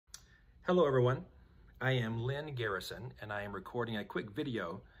Hello everyone, I am Lynn Garrison and I am recording a quick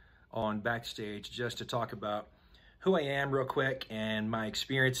video on Backstage just to talk about who I am real quick and my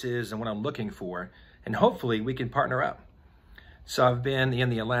experiences and what I'm looking for, and hopefully we can partner up. So I've been in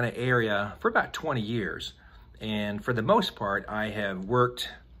the Atlanta area for about 20 years, and for the most part I have worked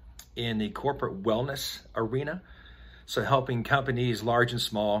in the corporate wellness arena, so helping companies large and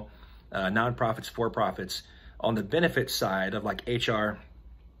small, nonprofits, for-profits, on the benefit side of like HR,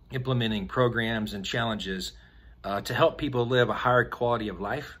 implementing programs and challenges to help people live a higher quality of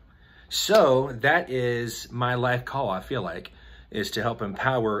life. So that is my life call, I feel like, is to help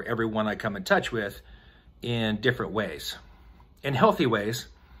empower everyone I come in touch with in different ways, in healthy ways.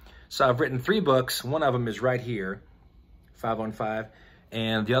 So I've written 3 books. One of them is right here, 5 on 5,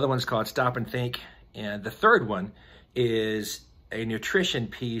 and the other one's called Stop and Think. And the third one is a nutrition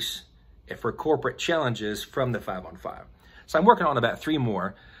piece for corporate challenges from the 5 on 5. So I'm working on about 3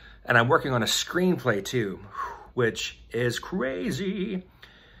 more. And I'm working on a screenplay too, which is crazy.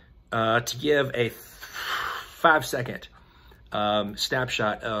 To give a 5-second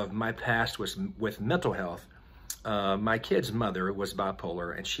snapshot of my past with mental health. My kid's mother was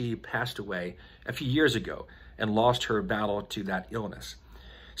bipolar and she passed away a few years ago and lost her battle to that illness.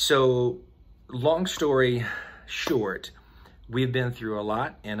 So long story short, we've been through a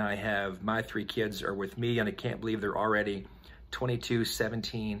lot, and I have my 3 kids are with me, and I can't believe they're already 22,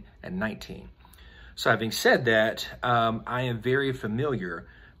 17, and 19. So having said that, I am very familiar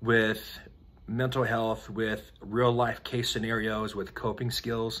with mental health, with real life case scenarios, with coping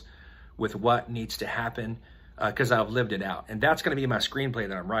skills, with what needs to happen, because I've lived it out. And that's gonna be my screenplay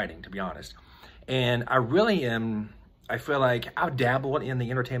that I'm writing, to be honest. And I really am, I feel like I've dabbled in the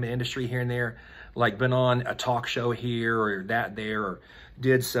entertainment industry here and there, like been on a talk show here or that there, or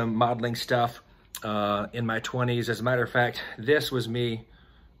did some modeling stuff in my 20s. As a matter of fact, this was me,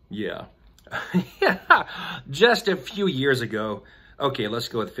 yeah, just a few years ago. Okay, let's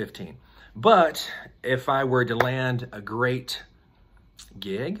go with 15. But if I were to land a great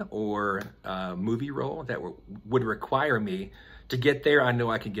gig or a movie role that would require me to get there, I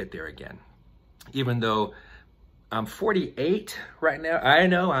know I can get there again. Even though I'm 48 right now. I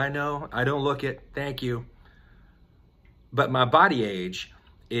know, I don't look it, thank you. But my body age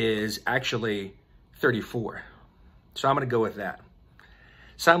is actually 34. So I'm gonna go with that.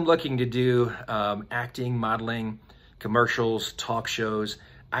 So I'm looking to do acting, modeling, commercials, talk shows.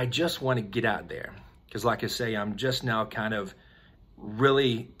 I just wanna get out there. Because like I say, I'm just now kind of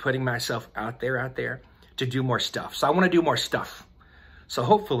really putting myself out there to do more stuff. So I wanna do more stuff. So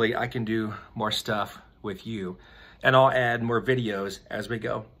hopefully I can do more stuff with you, and I'll add more videos as we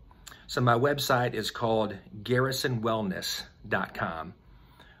go. So my website is called garrisonwellness.com,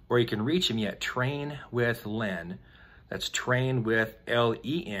 or you can reach me at Train with Lynn. That's Train with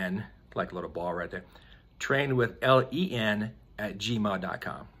L-E-N, like a little ball right there. Train with L-E-N at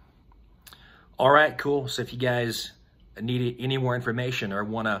gmail.com. All right, cool. So if you guys need any more information or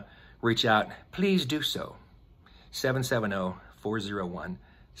want to reach out, please do so.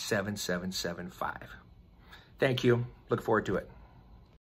 770-401-7775. Thank you. Look forward to it.